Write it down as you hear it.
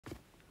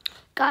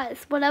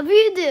Guys, whatever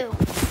you do,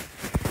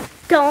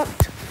 don't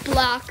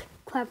block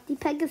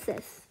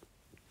CraftyPegasus.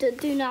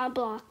 Do not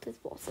block this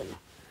person.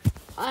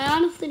 I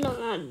honestly don't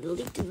know how to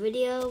delete the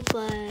video,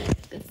 but I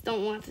just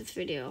don't want this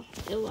video.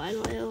 I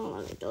don't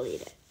want to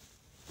delete it.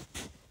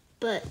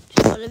 But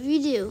whatever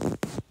you do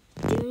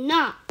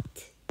not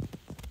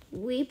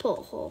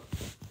report hole.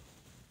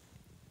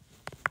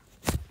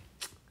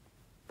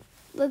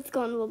 Let's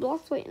go into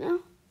Roblox right now.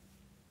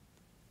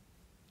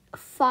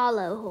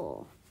 Follow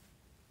hole.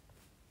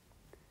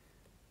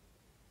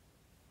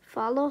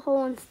 Follow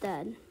hole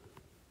instead.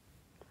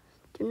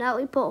 Do not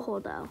report hole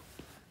though.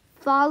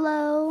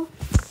 Follow.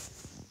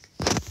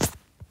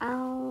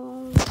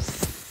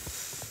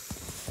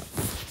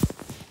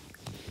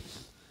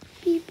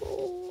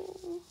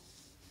 People.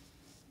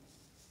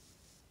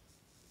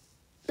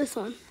 This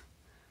one.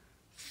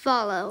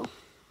 Follow.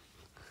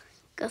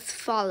 Just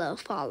follow.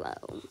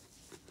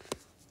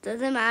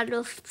 Doesn't matter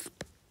if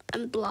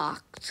I'm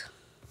blocked.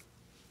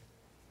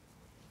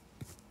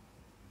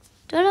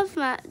 Doesn't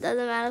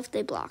matter if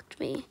they blocked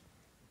me.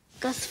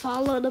 Just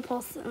follow the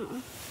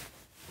person.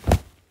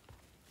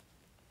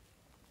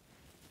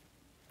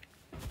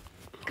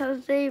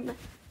 Because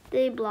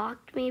they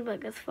blocked me,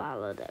 but just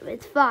follow them.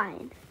 It's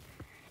fine.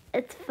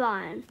 It's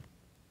fine.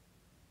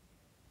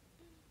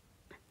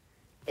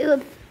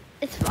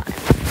 It's fine.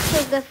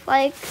 So just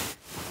like...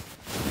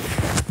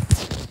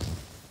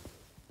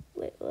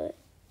 Wait, what?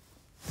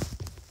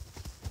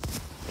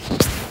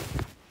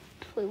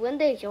 Wait, when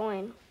they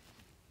join?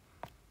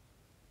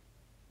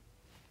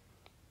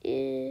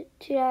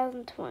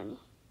 2020.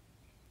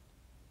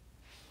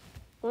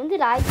 When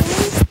did I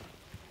join?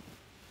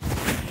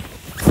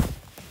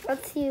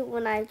 Let's see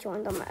when I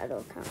joined on my other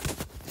account.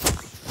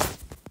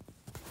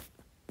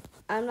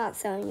 I'm not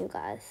showing you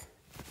guys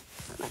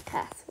my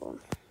password.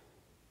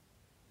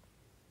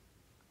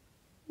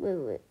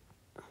 Wait.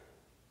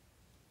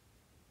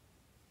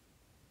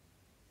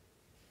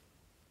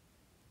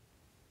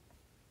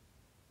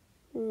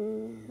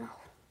 No.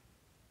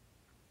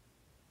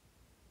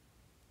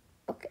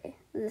 Okay,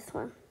 this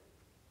one.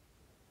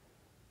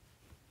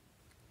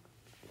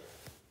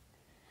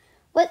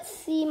 Let's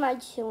see my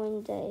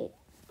join date.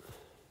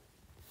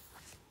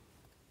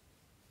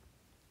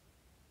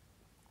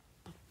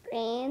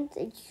 And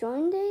the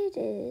join date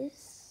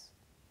is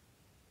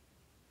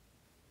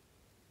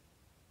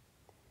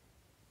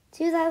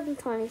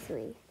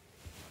 2023.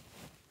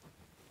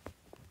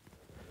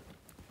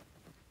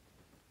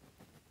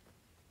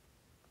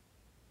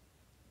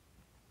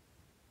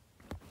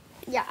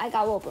 Yeah, I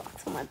got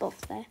Roblox on my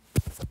birthday.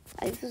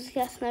 I was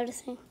just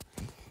noticing.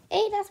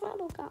 Hey, that's my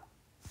lookout.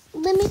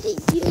 Limited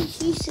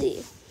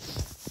UGC.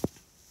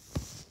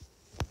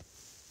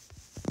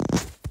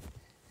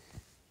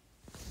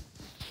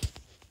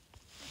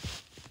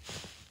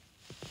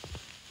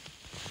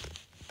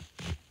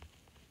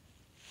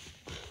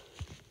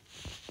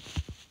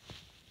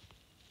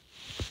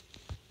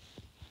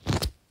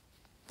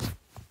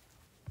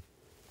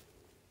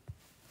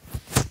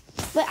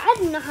 But I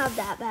do not have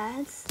that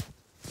bad.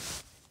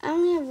 I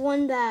only have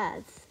one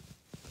badge.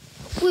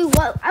 Wait,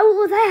 what?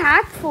 Was I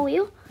hacked for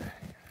you?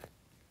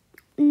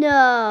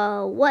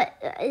 No. What?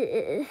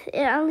 I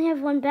only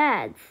have one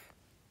badge.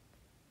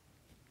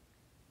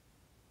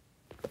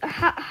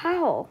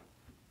 How?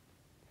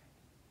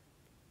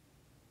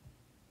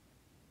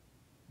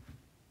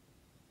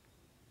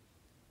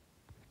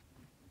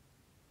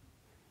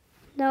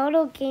 No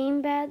little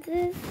game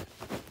badges?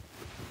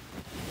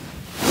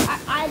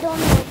 I don't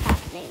know what's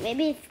happening.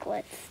 Maybe it's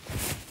glitched.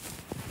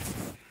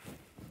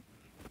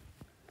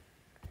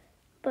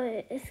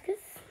 But it's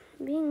just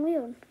being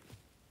weird.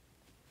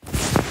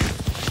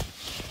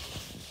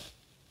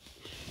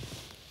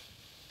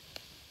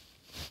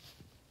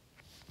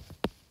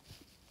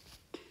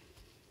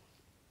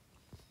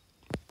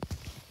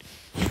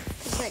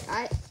 It's like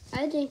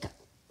I think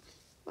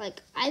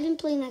like I've been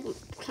playing that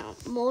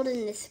account more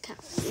than this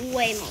account.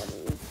 Way more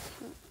than this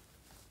account.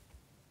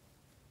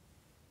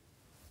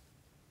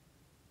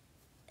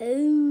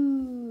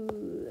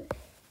 Oh.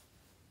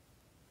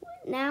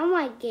 Now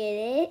I get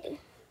it.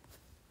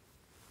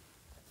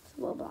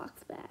 Roblox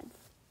bad.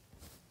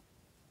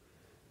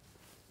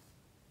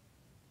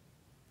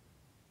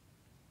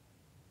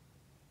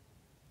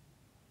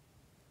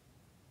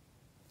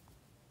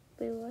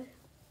 Wait, what?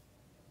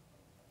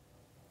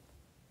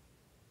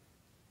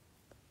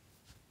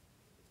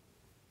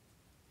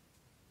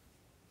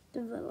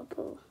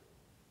 Developer.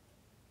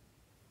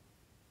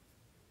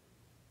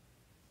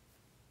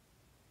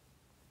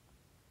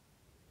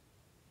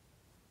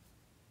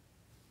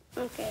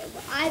 Okay,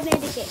 well, I made a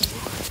game.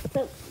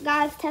 So,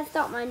 guys, test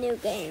out my new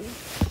game.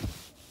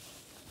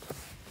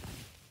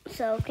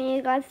 So, can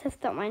you guys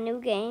test out my new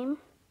game?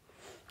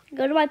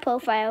 Go to my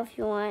profile if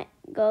you want.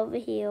 Go over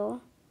here.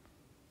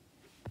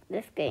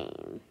 This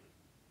game.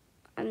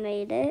 I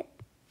made it.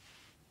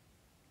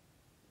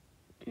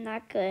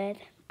 Not good,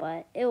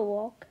 but it'll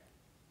work.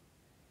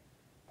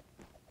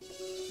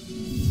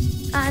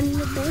 I'm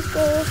the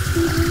baker.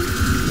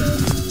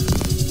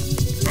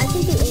 I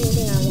can do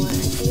anything I want. I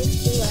can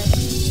just do like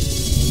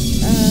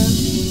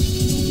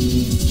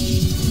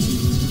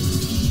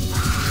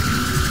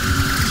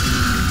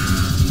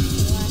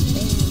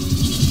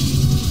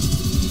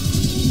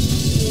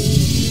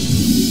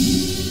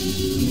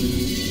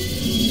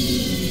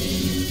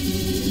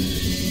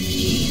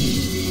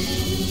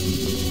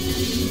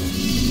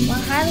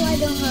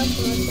Okay,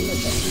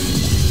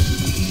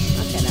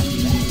 that's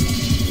bad.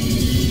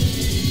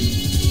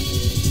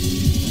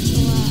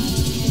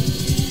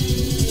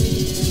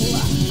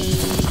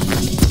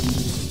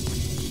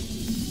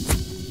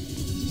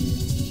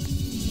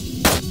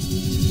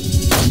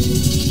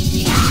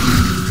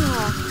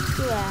 Oh,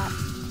 crap.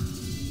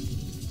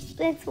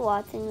 Thanks for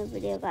watching the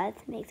video, guys.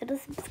 Make sure to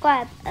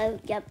subscribe. Oh,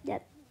 yep.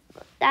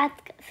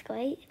 That's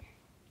great.